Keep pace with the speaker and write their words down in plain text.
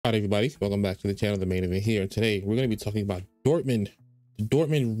Hi everybody, welcome back to the channel, the main event here. Today we're going to be talking about the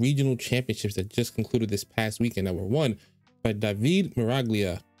Dortmund Regional Championships that just concluded this past weekend that were won by David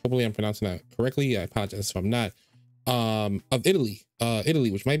Miraglia. Hopefully I'm pronouncing that correctly. I apologize if I'm not. Of Italy,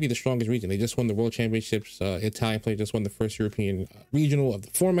 which might be the strongest region. They just won the World Championships. Italian player just won the first European regional of the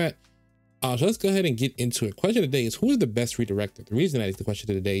format. So let's go ahead and get into it. Question of the day is, who is the best redirector? The reason that is the question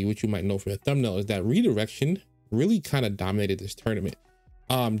of the day, which you might know from the thumbnail, is that redirection really kind of dominated this tournament.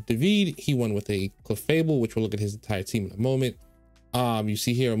 David, he won with a Clefable, which we'll look at his entire team in a moment. You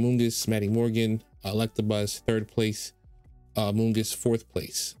see here Amungus, Matty Morgan, Electabuzz, 3rd place, Mungus, 4th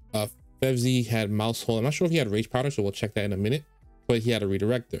place. Fevzi had Mousehole. I'm not sure if he had Rage Powder, so we'll check that in a minute, but he had a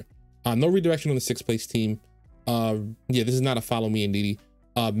redirector. No redirection on the 6th place team. Yeah, this is not a follow me indeedy.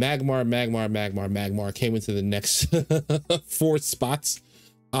 Magmar came into the next 4 spots.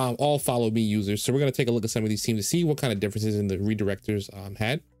 All follow me users. So we're going to take a look at some of these teams to see what kind of differences in the redirectors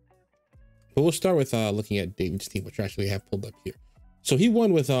had. But we'll start with looking at David's team, which I actually have pulled up here. So he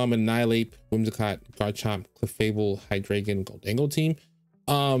won with Annihilate, Whimsicott, Garchomp, Clefable, Hydreigon, Goldango team.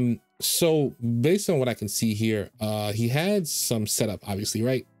 So based on what I can see here, he had some setup, obviously,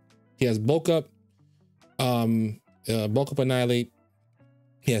 right? He has Bulk Up Annihilate.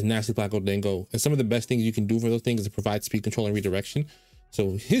 He has Nasty Black Goldango. And some of the best things you can do for those things is to provide speed control and redirection.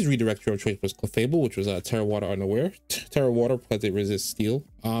 So his redirector of choice was Clefable, which was Terra Water Unaware. Terra Water because it resists steel,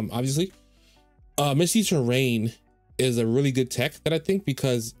 obviously. Misty Terrain is a really good tech that I think,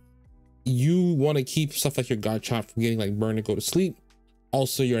 because you want to keep stuff like your Garchomp from getting like burned and go to sleep.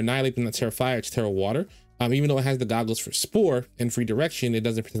 Also, your Annihilate and not Terra Fire, it's Terra Water. Even though it has the goggles for Spore and free direction, it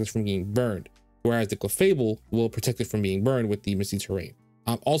doesn't protect us from getting burned. Whereas the Clefable will protect it from being burned with the Misty Terrain.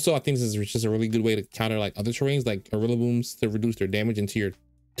 Also, I think this is just a really good way to counter like other terrains like Booms to reduce their damage into your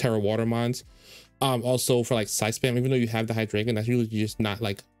Terra Water mons. Also for like side spam, even though you have the Hydreigon, that's usually just not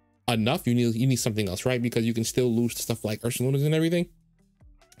like enough. You need something else, right? Because you can still lose to stuff like Ursalunas and everything.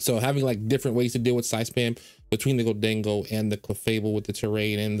 So having like different ways to deal with side spam between the Goldango and the Clefable with the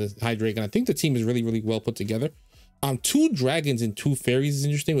terrain and the Hydreigon, I think the team is really, really well put together. 2 dragons and 2 fairies is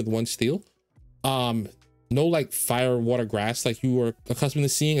interesting with 1 steel. No like fire, water, grass like you were accustomed to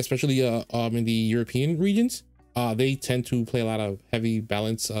seeing, especially in the European regions. They tend to play a lot of heavy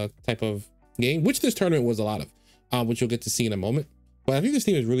balance type of game, which this tournament was a lot of, which you'll get to see in a moment. But I think this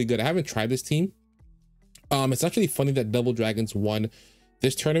team is really good. I haven't tried this team. It's actually funny that Double Dragons won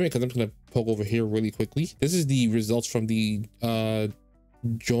this tournament, because I'm just gonna poke over here really quickly. This is the results from the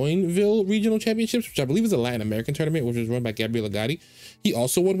Joinsville Regional Championships, which I believe is a Latin American tournament, which was run by Gabriel Agati. He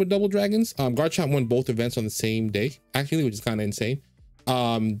also won with Double Dragons. Garchomp won both events on the same day, actually, which is kind of insane.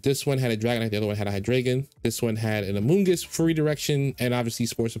 This one had a Dragonite, the other one had a Hydreigon. This one had an Amungus for redirection and obviously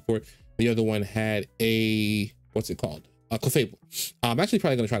Spore support. The other one had a, what's it called? A Clefable. I'm actually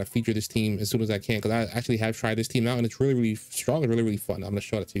probably going to try to feature this team as soon as I can, because I actually have tried this team out and it's really, really strong and really, really fun. I'm going to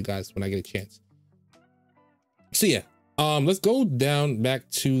show it to you guys when I get a chance. So yeah. Let's go down back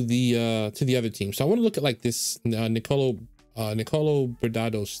to the other team. So I want to look at like this Nicolo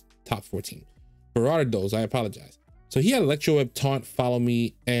Berdado's top 14. Berardo's, I apologize. So he had Electro Web, Taunt, Follow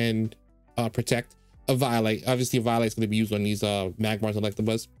Me, and Protect. A Violate. Obviously, a Violate's going to be used on these Magmars and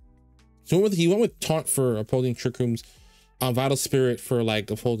Electabuzz. So he went with Taunt for opposing Trick Rooms. Vital Spirit for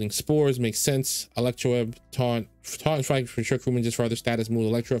like opposing Spores makes sense. Electro Web, Taunt and Strike for Trick Room and just for other status moves.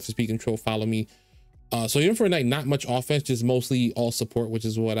 Electro Web for Speed Control, Follow Me. So even for a night, not much offense, just mostly all support, which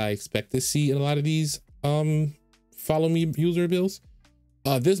is what I expect to see in a lot of these Follow Me user builds.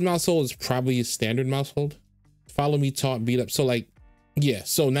 This Mousehole is probably a standard Mousehole. Follow Me, Taunt, Beat Up. So like, yeah,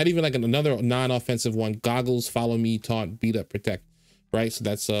 so not even like another non-offensive one. Goggles, Follow Me, Taunt, Beat Up, Protect, right? So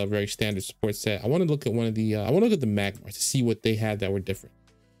that's a very standard support set. I want to look at one of the, I want to look at the Magmars to see what they had that were different.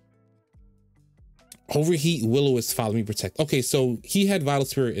 Overheat, Will-O-Wisp, Follow Me, Protect. Okay, so he had Vital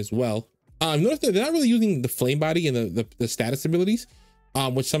Spirit as well. Notice that they're not really using the Flame Body and the status abilities,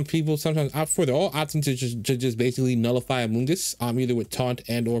 which some people sometimes opt for. They're all opting to just basically nullify Amungus, either with Taunt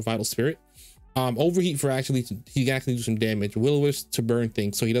and or Vital Spirit. Overheat for he can actually do some damage. Will-O-Wisp to burn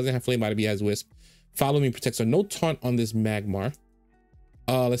things, so he doesn't have Flame Body, but he has Wisp. Follow Me, Protect. So no Taunt on this Magmar.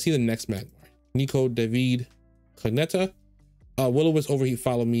 Let's see the next Magmar. Nico, David, Cognetta. Will-O-Wisp, Overheat,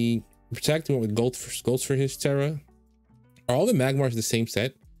 Follow Me, Protect. He went with Ghost for his Terra. Are all the Magmars the same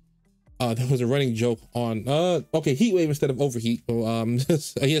set? There was a running joke on okay, Heat Wave instead of Overheat.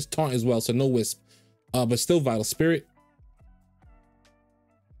 He has Taunt as well, so no Wisp, but still Vital Spirit.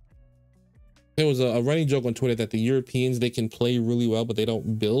 There was a running joke on Twitter that the Europeans, they can play really well, but they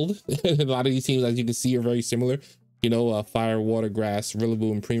don't build. A lot of these teams, as you can see, are very similar. You know, Fire, Water, Grass,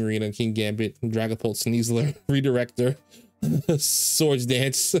 Rillaboom, Primarina, King Gambit, Dragapult, Sneasler, Redirector, Swords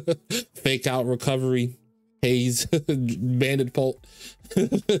Dance, Fake Out, Recovery, Haze, Bandit Bolt.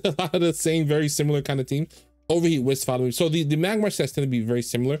 A lot of the same, very similar kind of team. Overheat, Wisp, Follow Me. So the Magmar sets tend to be very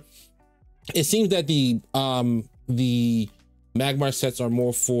similar. It seems that the Magmar sets are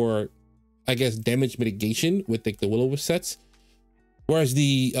more for, I guess, damage mitigation with like the Will-O-Wisp sets, whereas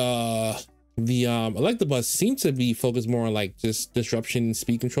the Electabuzz seem to be focused more on like just disruption and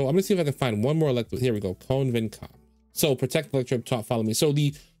speed control. I'm gonna see if I can find one more Electabuzz. Here we go. Cone, Vin, Calm. So Protect, Electrode, Taunt, Follow Me. So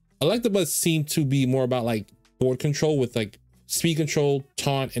the Electabuzz seem to be more about like board control with like speed control,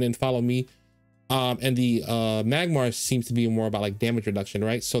 taunt, and then Follow Me. And the Magmar seems to be more about like damage reduction,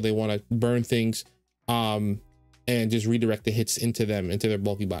 right? So they want to burn things and just redirect the hits into them, into their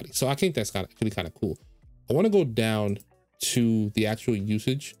bulky body. So I think that's actually kind of cool. I want to go down to the actual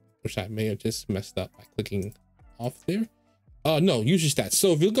usage, which I may have just messed up by clicking off there. No, usage stats.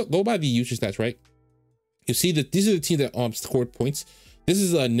 So if you go by the usage stats, right, you see that these are the teams that scored points. This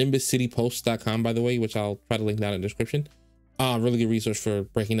is nimbuscitypost.com, by the way, which I'll try to link down in the description. Really good resource for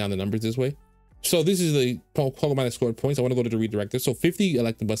breaking down the numbers this way. So this is the Pokemon that scored points. I want to go to the redirector. So 50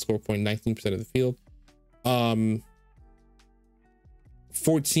 Electabuzz scored point, 19% of the field.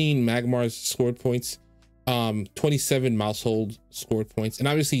 14 Magmars scored points. 27 Mousehold scored points. And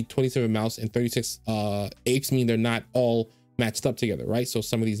obviously 27 Mouse and 36 apes mean they're not all matched up together, right? So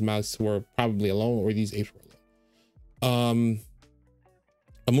some of these mouse were probably alone, or these apes were alone.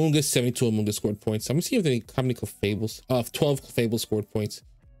 Amoonguss, 72 Amoonguss scored points. I'm gonna see if they how many Clefables. 12 Clefables scored points.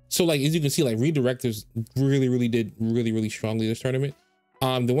 So like, as you can see, like redirectors really did really strongly this tournament.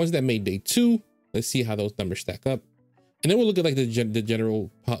 The ones that made day 2, let's see how those numbers stack up. And then we'll look at like the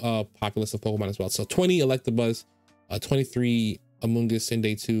general populace of Pokemon as well. So 20 Electabuzz, 23 Amoonguss in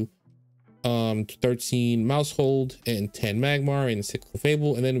day 2, 13 Mousehold, and 10 Magmar, and 6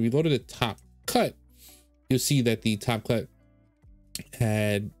 Clefable. And then if we go to the top cut, you'll see that the top cut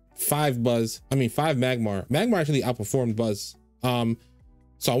had 5 Magmar. Magmar actually outperformed Buzz.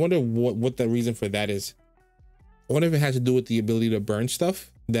 So I wonder what the reason for that is. I wonder if it has to do with the ability to burn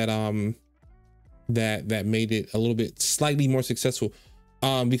stuff that that made it a little bit slightly more successful.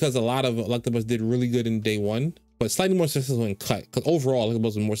 Because a lot of Electabuzz did really good in day 1, but slightly more successful in cut. Because overall Electabuzz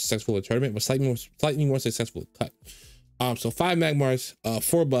was more successful in tournament, but slightly more successful in cut. So 5 Magmars,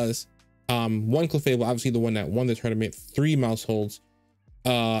 4 Buzz, 1 Clefable, obviously the one that won the tournament, 3 Mouseholds,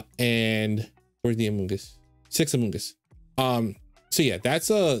 and where's the Amoonguss? 6 Amoonguss. So yeah, that's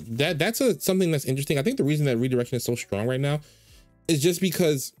something that's interesting. I think the reason that redirection is so strong right now is just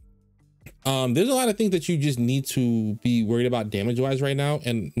because there's a lot of things that you just need to be worried about damage wise right now,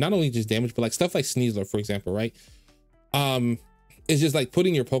 and not only just damage, but like stuff like Sneasler, for example, right? It's just like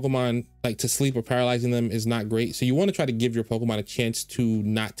putting your Pokemon like to sleep or paralyzing them is not great. So you want to try to give your Pokemon a chance to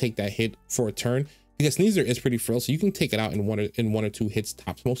not take that hit for a turn, because Sneasler is pretty frail, so you can take it out in one or two hits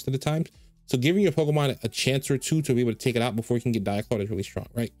tops most of the time. So giving your Pokemon a chance or two to be able to take it out before you can get Diaclawed is really strong,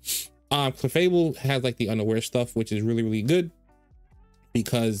 right? Clefable has like the unaware stuff, which is really good,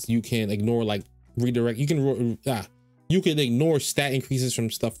 because you can ignore like redirect. You can ignore stat increases from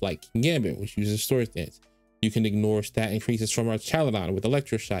stuff like Gambit, which uses Swords Dance. You can ignore stat increases from our Chaladon with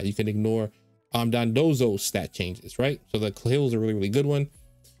Electro Shot. You can ignore Dondozo's stat changes, right? So the Clefable is a really good one.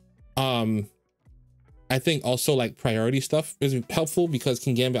 I think also like priority stuff is helpful, because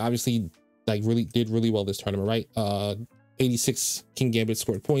King Gambit obviously like did really well this tournament, right? 86 King Gambit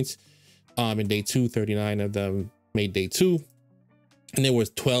scored points in day 2, 39 of them made day 2, and there was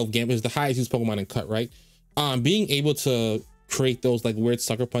 12 Gambit, the highest used Pokemon in cut, right? Being able to create those like weird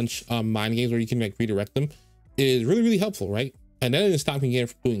sucker punch mind games where you can like redirect them is really helpful, right? And that doesn't stop King Gambit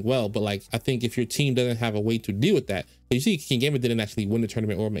from doing well, but like I think if your team doesn't have a way to deal with that, you see King Gambit didn't actually win the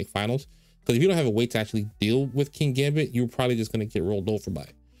tournament or make finals, because if you don't have a way to actually deal with King Gambit, you're probably just going to get rolled over by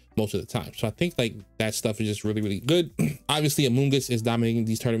it most of the time. So I think like that stuff is just really good. Obviously Amoonguss is dominating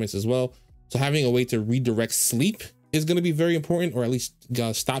these tournaments as well, so having a way to redirect sleep is going to be very important, or at least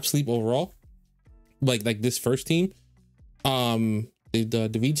stop sleep overall. Like this first team, the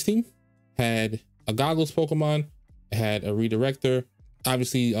V's team had a Goggles Pokemon, it had a redirector,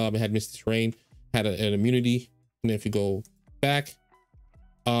 obviously it had Misty Terrain, had an immunity, and then if you go back,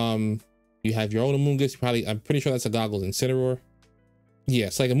 you have your own Amoonguss. I'm pretty sure that's a Goggles Incineroar.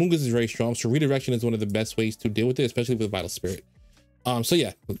 Yes, like Amoonguss is very strong, so redirection is one of the best ways to deal with it, especially with Vital Spirit. So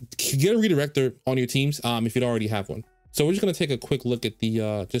yeah, get a redirector on your teams if you don't already have one. So we're just gonna take a quick look at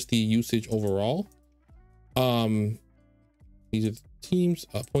the just the usage overall. These are the teams,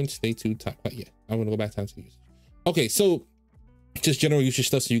 points, day 2, top. Yeah, I'm gonna go back down to the usage. Okay, so just general usage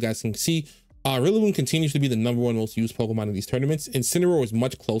stuff so you guys can see. Rillaboom continues to be the #1 most used Pokemon in these tournaments. Incineroar was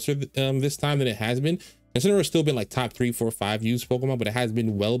much closer this time than it has been, Incineroar has still been like top 3, 4, 5 used Pokemon, but it has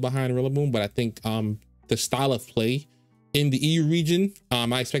been well behind Rillaboom. But I think the style of play in the EU region,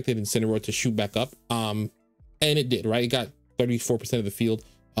 I expected Incineroar to shoot back up, and it did, right? It got 34% of the field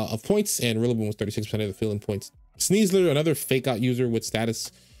of points, and Rillaboom was 36% of the field in points. Sneasler, another fake out user with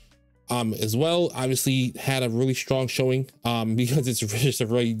status as well, obviously had a really strong showing because it's just a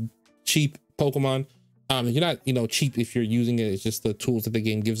very cheap Pokemon. You're not, you know, cheap if you're using it. It's just the tools that the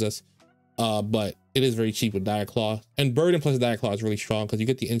game gives us. But it is very cheap with Dire Claw, and Burden plus Dire Claw is really strong because you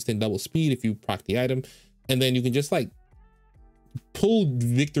get the instant double speed if you proc the item, and then you can just like pull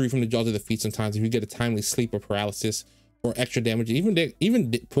victory from the jaws of defeat sometimes if you get a timely sleep or paralysis or extra damage.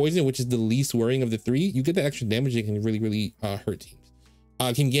 Even poison, which is the least worrying of the 3, you get the extra damage that can really hurt teams.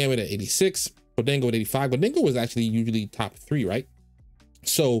 King Gambit at 86, Goldengo at 85. Goldengo was actually usually top 3, right?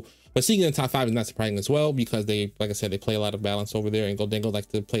 So, but seeing it in top 5 is not surprising as well because they, like I said, they play a lot of balance over there, and Goldengo likes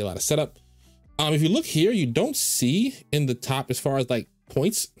to play a lot of setup. If you look here, you don't see in the top, as far as like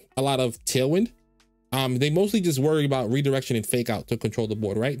points, a lot of Tailwind. They mostly just worry about redirection and fake out to control the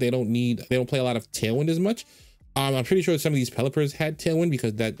board, right? They don't play a lot of Tailwind as much. I'm pretty sure some of these Pelipers had Tailwind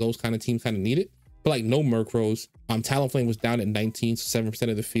because those kind of teams kind of need it, but like no Murkrows. Talonflame was down at 19, so 7%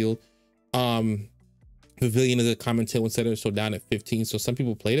 of the field. Pavilion is a common Tailwind setter, so down at 15. So some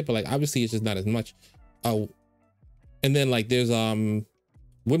people played it, but like obviously it's just not as much. And then like there's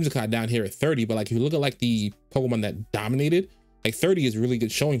Whimsicott down here at 30, but like if you look at like the Pokemon that dominated, like 30 is really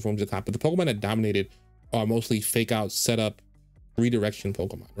good showing for Whimsicott, but the Pokemon that dominated are mostly fake out, setup, redirection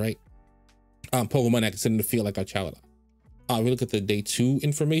Pokemon, right? Pokemon that can sit in the field like our Chaladon. We look at the day 2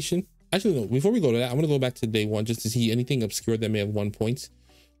 information. Actually, no, before we go to that, I'm gonna go back to day 1 just to see anything obscure that may have won points.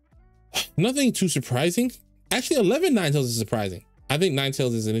 Nothing too surprising. Actually, 11 Ninetales is surprising. I think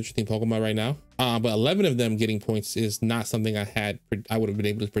Ninetales is an interesting Pokemon right now, but 11 of them getting points is not something I would have been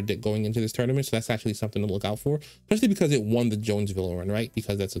able to predict going into this tournament. So that's actually something to look out for, especially because it won the Joinsville run, right?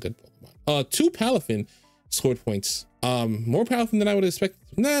 Because that's a good Pokemon. 2 Palafin scored points. More Palafin than I would expect.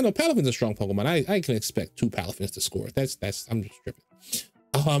 No, Palafin's a strong Pokemon. I can expect 2 Palafins to score. I'm just tripping.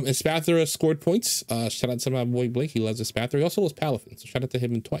 Espathra scored points. Shout out to my boy Blake. He loves Espathra. He also loves Palafin, so shout out to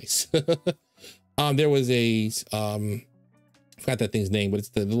him twice. There was a forgot that thing's name, but it's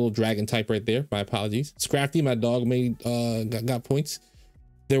the little dragon type right there. My apologies. Scrafty, my dog, got points.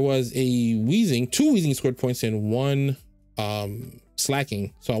 There was a Weezing, 2 Weezing scored points and 1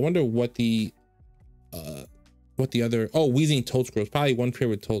 Slacking. So I wonder what the other, Weezing Toadscrows, probably one pair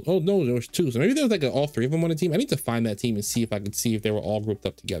with Toad. Oh no, there was 2. So maybe there was like all 3 of them on a team. I need to find that team and see if I could see if they were all grouped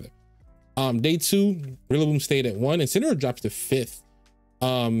up together. Day 2, Rillaboom stayed at 1, and Incineroar drops to 5th.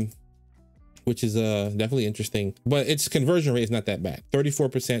 Which is definitely interesting, but its conversion rate is not that bad.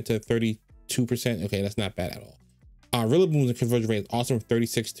 34% to 32%. Okay, that's not bad at all. Rillaboom's conversion rate is awesome,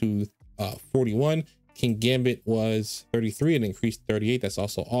 36 to 41. King Gambit was 33 and increased 38. That's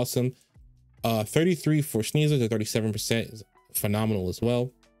also awesome. 33 for Sneasler to 37% is phenomenal as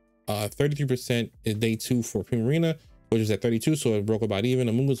well. 33% is day 2 for Primarina, which is at 32, so it broke about even.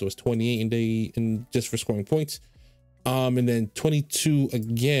 Amoonguss was 28 in just for scoring points. And then 22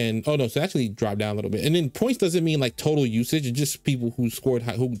 again. Oh no, so it actually dropped down a little bit. And then points doesn't mean like total usage. It's just people who scored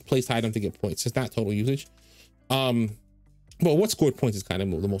high, who placed high enough to get points. It's not total usage. But what scored points is kind of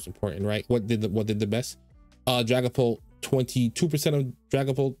the most important, right? What did the best? Dragapult, 22% of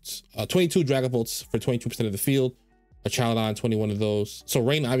Dragapults, 22 Dragapults for 22% of the field. A Chaladon, 21 of those. So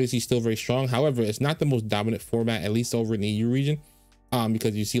Rain obviously still very strong. However, it's not the most dominant format, at least over in the EU region.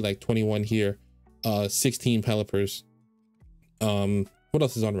 Because you see like 21 here, 16 Pelipers. What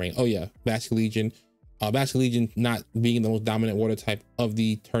else is on Rain? Oh yeah, Basculegion. Basculegion not being the most dominant water type of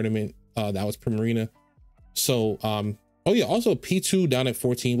the tournament. That was Primarina. So oh yeah, also P2 down at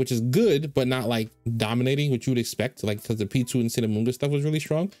 14, which is good, but not like dominating, which you would expect, like because the P2 and Cinnamon stuff was really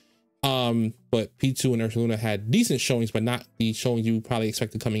strong. But P2 and Ursaluna had decent showings, but not the showings you probably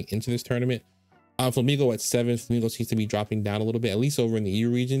expected coming into this tournament. Flamigo at 7th. Flamigo seems to be dropping down a little bit, at least over in the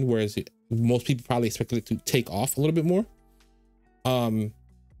EU region, whereas most people probably expected it to take off a little bit more. And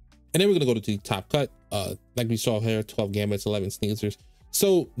then we're gonna go to the top cut. Like we saw here, 12 Gambits, 11 Sneasers.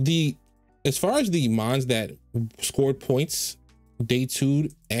 So as far as the mons that scored points day 2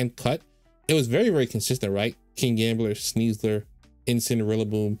 and cut, it was very, very consistent, right? King Gambler, Sneasler, Incin,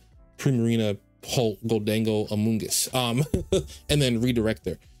 Rillaboom, Primarina, Holt, Goldengo, Amoonguss, and then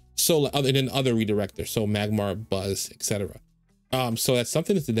Redirector. So other than other Redirectors, so Magmar, Buzz, etc. So that's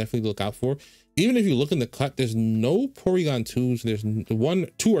something to definitely look out for. Even if you look in the cut, there's no Porygon 2s. There's 2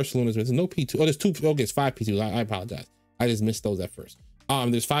 Ursalunas. There's no P2. Oh, there's 2. Okay, it's 5 P2s. I apologize. I just missed those at first.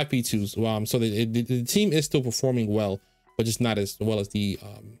 There's 5 P2s. So the team is still performing well, but just not as well as the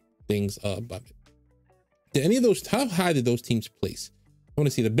things above it. did any of those, how high did those teams place? I want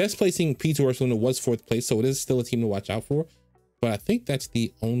to see. The best placing P2 Barcelona was 4th place, so it is still a team to watch out for. But I think that's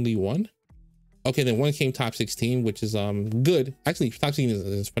the only one. Okay, then one came top 16, which is good. Actually, top 16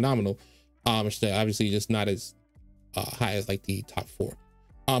 is phenomenal. It's obviously just not as high as like the top 4.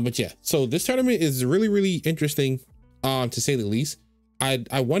 But yeah, so this tournament is really, really interesting, to say the least.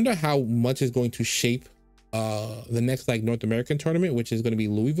 I wonder how much is going to shape the next like North American tournament, which is going to be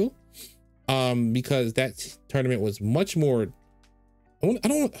Louisville, because that tournament was much more,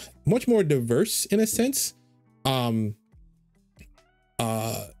 much more diverse in a sense.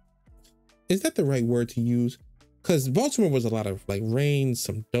 Is that the right word to use? Because Baltimore was a lot of like rain,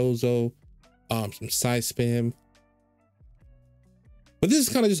 some dozo, some side spam. But this is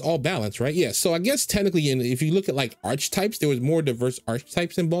kind of just all balanced, right? Yeah. So I guess technically, if you look at like archetypes, there was more diverse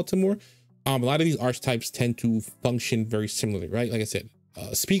archetypes in Baltimore. A lot of these archetypes tend to function very similarly, right? Like I said,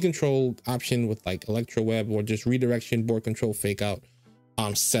 speed control option with like electro web, or just redirection, board control, fake out,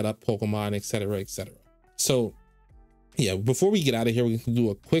 setup, Pokemon, etc., etc. So yeah, before we get out of here, we can do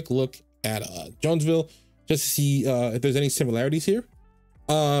a quick look at Joinsville just to see if there's any similarities here.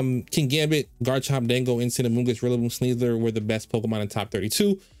 King Gambit, Garchomp, Dango, Incin, Amoonguss, Rillaboom, Sneasler were the best Pokemon in top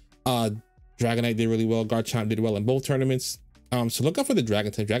 32. Dragonite did really well. Garchomp did well in both tournaments. So look out for the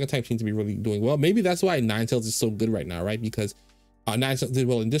Dragon type. Dragon type seems to be really doing well. Maybe that's why Ninetales is so good right now, right? Because Ninetales did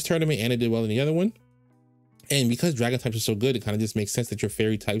well in this tournament and it did well in the other one. And because Dragon types are so good, it kind of just makes sense that your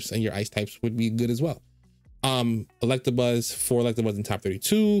Fairy types and your Ice types would be good as well. Electabuzz, 4 Electabuzz in top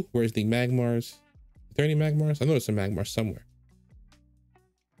 32. Where's the Magmars? Are there any Magmars? I know there's some Magmars somewhere.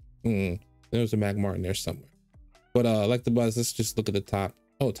 There's a Magmar in there somewhere. But Electabuzz, let's just look at the top.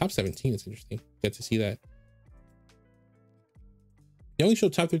 Oh, top 17 is interesting. Get to see that. They only show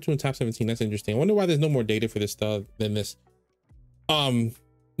top 32 and top 17. That's interesting. I wonder why there's no more data for this stuff than this.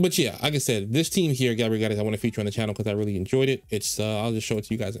 But yeah, like I said, this team here, Gabriel, guys, I want to feature on the channel because I really enjoyed it. It's I'll just show it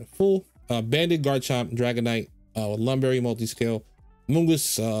to you guys in full. Bandit, Garchomp, Dragonite, Lumberry, multi-scale,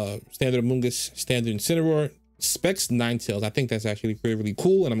 Amoonguss, standard Amoonguss, standard Incineroar, Specs, Ninetales. I think that's actually really, really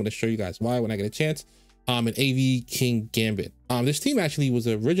cool, and I'm going to show you guys why when I get a chance. And AV King Gambit. This team actually was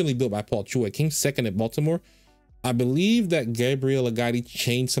originally built by Paul Chua. It came second at Baltimore. I believe that Gabriel Agati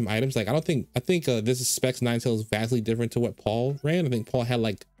changed some items. Like I think this is Specs Ninetales vastly different to what Paul ran. I think Paul had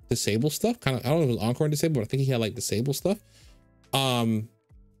like disable stuff. Kind of, I don't know if it was Encore and disable, but I think he had like disable stuff. And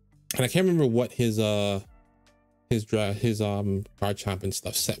I can't remember what his Garchomp and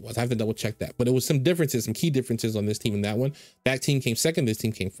stuff set was. I have to double check that, but it was some differences, some key differences on this team and that one. That team came second, this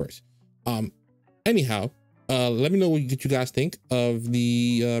team came first. Anyhow, let me know what you guys think of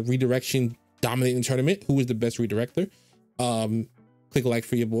the redirection dominating tournament. Who is the best redirector? Click a like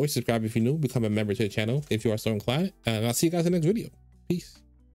for your boy, subscribe if you're new, become a member to the channel if you are so inclined, and I'll see you guys in the next video. Peace.